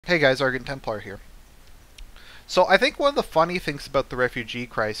Hey guys, Argent Templar here. So I think one of the funny things about the refugee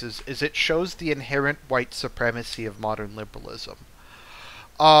crisis is it shows the inherent white supremacy of modern liberalism.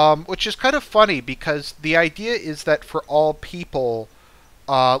 Which is kind of funny because the idea is that for all people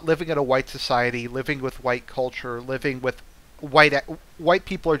living in a white society, living with white culture, living with white white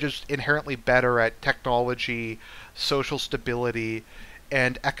people are just inherently better at technology, social stability,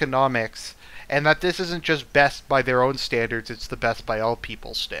 and economics, and that this isn't just best by their own standards, it's the best by all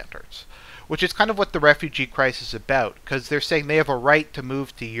people's standards. Which is kind of what the refugee crisis is about, because they're saying they have a right to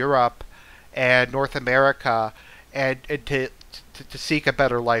move to Europe and North America and to seek a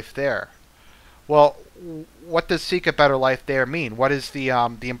better life there. Well, what does seek a better life there mean? What is the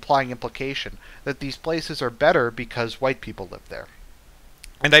implying implication? That these places are better because white people live there.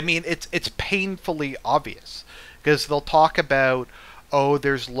 And I mean, it's painfully obvious because they'll talk about, oh,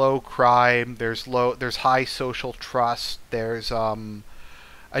 there's low crime, there's high social trust, there's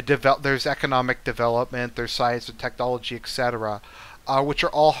economic development, there's science and technology, etc., which are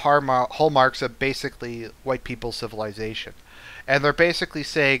all hallmarks of basically white people's civilization. And they're basically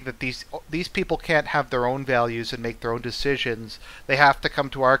saying that these people can't have their own values and make their own decisions. They have to come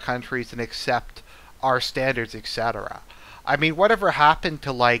to our countries and accept our standards, etc. I mean, whatever happened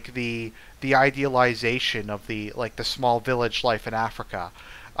to like the idealization of the small village life in Africa,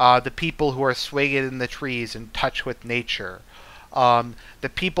 the people who are swinging in the trees in touch with nature, the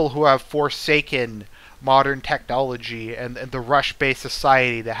people who have forsaken modern technology and the rush-based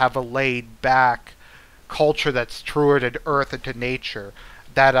society to have a laid-back culture that's truer to earth and to nature.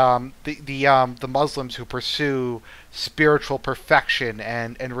 That the Muslims who pursue spiritual perfection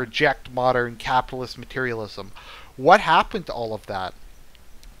and reject modern capitalist materialism. What happened to all of that?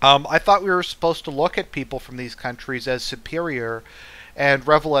 I thought we were supposed to look at people from these countries as superior and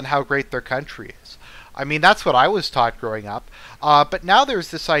revel in how great their country is. I mean, that's what I was taught growing up. But now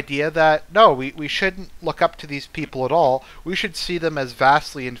there's this idea that, no, we shouldn't look up to these people at all. We should see them as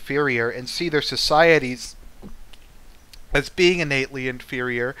vastly inferior and see their societies as being innately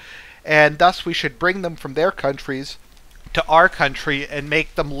inferior. And thus we should bring them from their countries to our country and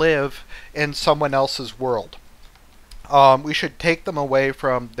make them live in someone else's world. We should take them away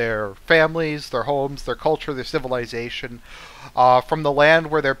from their families, their homes, their culture, their civilization, from the land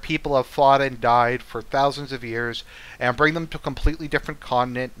where their people have fought and died for thousands of years, and bring them to a completely different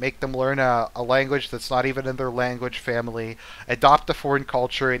continent, make them learn a language that's not even in their language family, adopt a foreign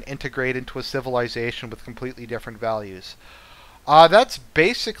culture, and integrate into a civilization with completely different values. That's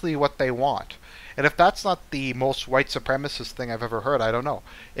basically what they want. And if that's not the most white supremacist thing I've ever heard, I don't know.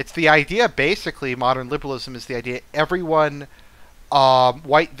 It's the idea, basically, modern liberalism is the idea everyone,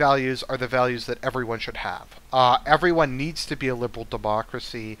 white values are the values that everyone should have. Everyone needs to be a liberal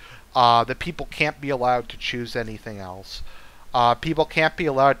democracy. The people can't be allowed to choose anything else. People can't be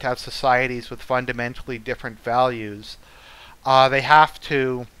allowed to have societies with fundamentally different values. They have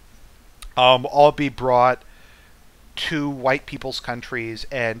to all be brought to white people's countries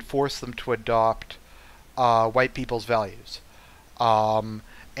and force them to adopt white people's values.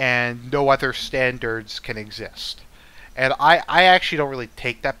 And no other standards can exist. And I actually don't really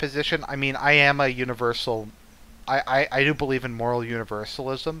take that position. I mean, I am a universal... I do believe in moral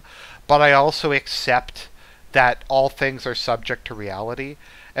universalism, but I also accept that all things are subject to reality,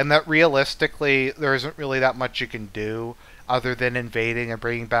 and that realistically there isn't really that much you can do other than invading and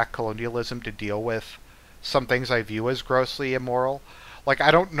bringing back colonialism to deal with some things I view as grossly immoral. Like,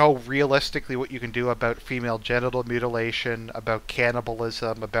 I don't know realistically what you can do about female genital mutilation, about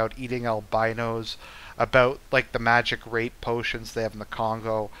cannibalism, about eating albinos, about, like, the magic rape potions they have in the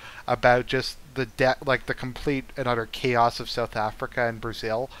Congo, about just the the complete and utter chaos of South Africa and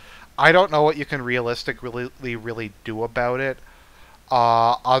Brazil. I don't know what you can realistically really do about it,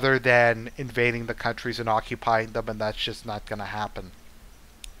 other than invading the countries and occupying them, and that's just not going to happen.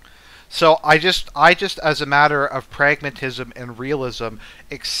 So I just, as a matter of pragmatism and realism,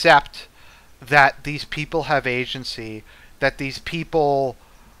 accept that these people have agency, that these people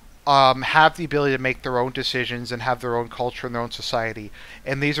have the ability to make their own decisions and have their own culture and their own society,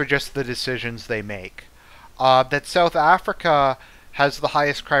 and these are just the decisions they make. That South Africa has the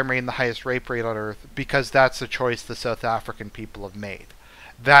highest crime rate and the highest rape rate on earth because that's the choice the South African people have made.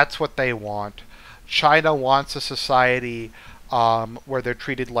 That's what they want. China wants a society where they're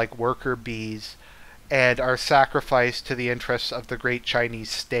treated like worker bees and are sacrificed to the interests of the great Chinese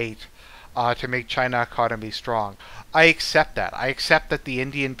state to make China economy strong. I accept that. I accept that the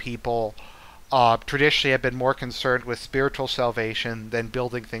Indian people traditionally have been more concerned with spiritual salvation than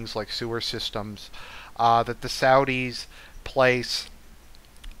building things like sewer systems. That the Saudis place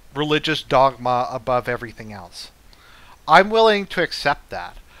religious dogma above everything else. I'm willing to accept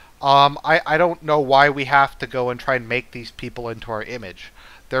that. I don't know why we have to go and try and make these people into our image.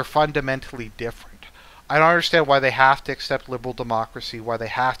 They're fundamentally different. I don't understand why they have to accept liberal democracy, why they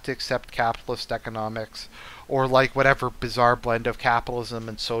have to accept capitalist economics, or like whatever bizarre blend of capitalism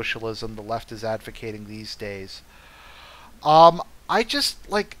and socialism the left is advocating these days. I just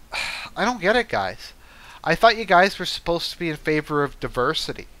like, I don't get it, guys. I thought you guys were supposed to be in favor of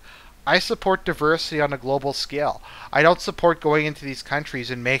diversity. I support diversity on a global scale. I don't support going into these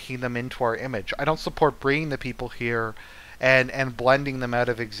countries and making them into our image. I don't support bringing the people here and blending them out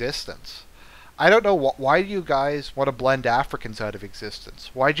of existence. I don't know why do you guys want to blend Africans out of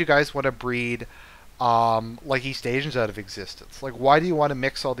existence? Why do you guys want to breed like East Asians out of existence? Like, why do you want to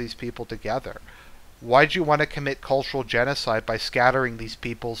mix all these people together? Why do you want to commit cultural genocide by scattering these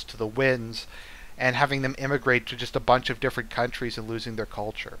peoples to the winds and having them immigrate to just a bunch of different countries and losing their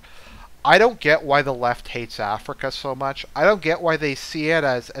culture? I don't get why the left hates Africa so much. I don't get why they see it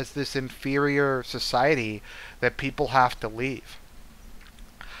as this inferior society that people have to leave.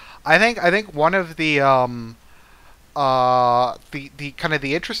 I think one of the kind of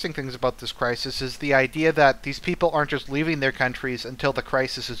the interesting things about this crisis is the idea that these people aren't just leaving their countries until the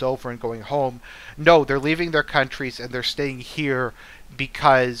crisis is over and going home. No, they're leaving their countries and they're staying here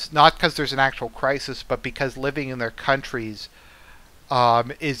because not because there's an actual crisis, but because living in their countries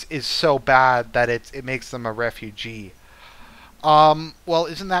is so bad that it makes them a refugee. Well,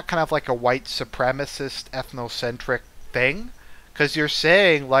 isn't that kind of like a white supremacist, ethnocentric thing? Because you're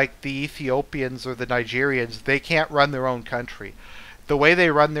saying, like, the Ethiopians or the Nigerians, they can't run their own country. The way they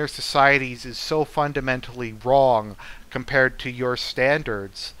run their societies is so fundamentally wrong compared to your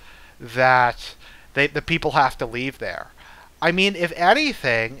standards that the people have to leave there. I mean, if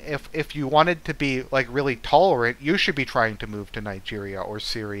anything, if you wanted to be, like, really tolerant, you should be trying to move to Nigeria or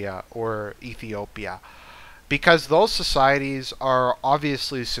Syria or Ethiopia. Because those societies are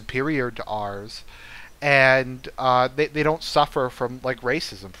obviously superior to ours, and they don't suffer from like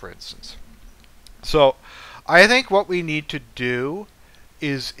racism, for instance. So I think what we need to do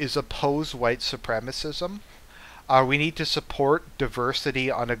is oppose white supremacism. We need to support diversity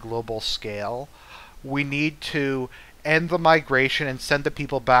on a global scale. We need to end the migration and send the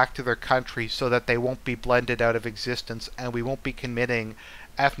people back to their countries so that they won't be blended out of existence and we won't be committing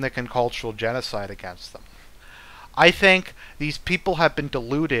ethnic and cultural genocide against them. I think these people have been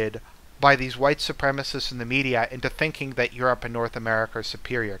deluded by these white supremacists in the media into thinking that Europe and North America are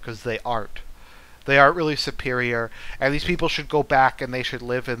superior, because they aren't. They aren't really superior, and these people should go back and they should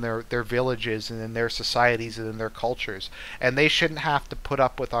live in their villages and in their societies and in their cultures. And they shouldn't have to put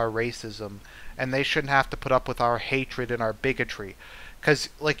up with our racism, and they shouldn't have to put up with our hatred and our bigotry. Because,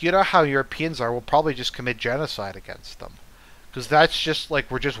 like, you know how Europeans are, we'll probably just commit genocide against them. Because that's just, like,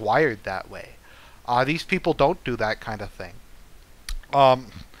 we're just wired that way. These people don't do that kind of thing.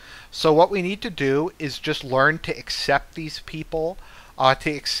 So what we need to do is just learn to accept these people,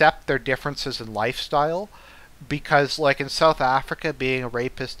 to accept their differences in lifestyle, because like in South Africa, being a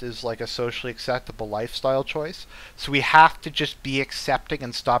rapist is like a socially acceptable lifestyle choice. So we have to just be accepting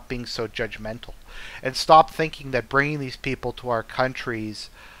and stop being so judgmental, and stop thinking that bringing these people to our countries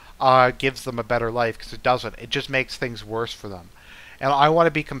gives them a better life, because it doesn't. It just makes things worse for them. And I want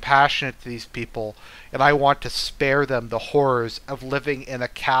to be compassionate to these people, and I want to spare them the horrors of living in a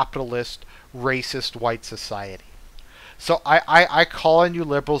capitalist, racist white society. So I call on you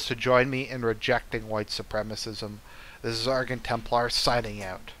liberals to join me in rejecting white supremacism. This is Argent Templar signing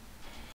out.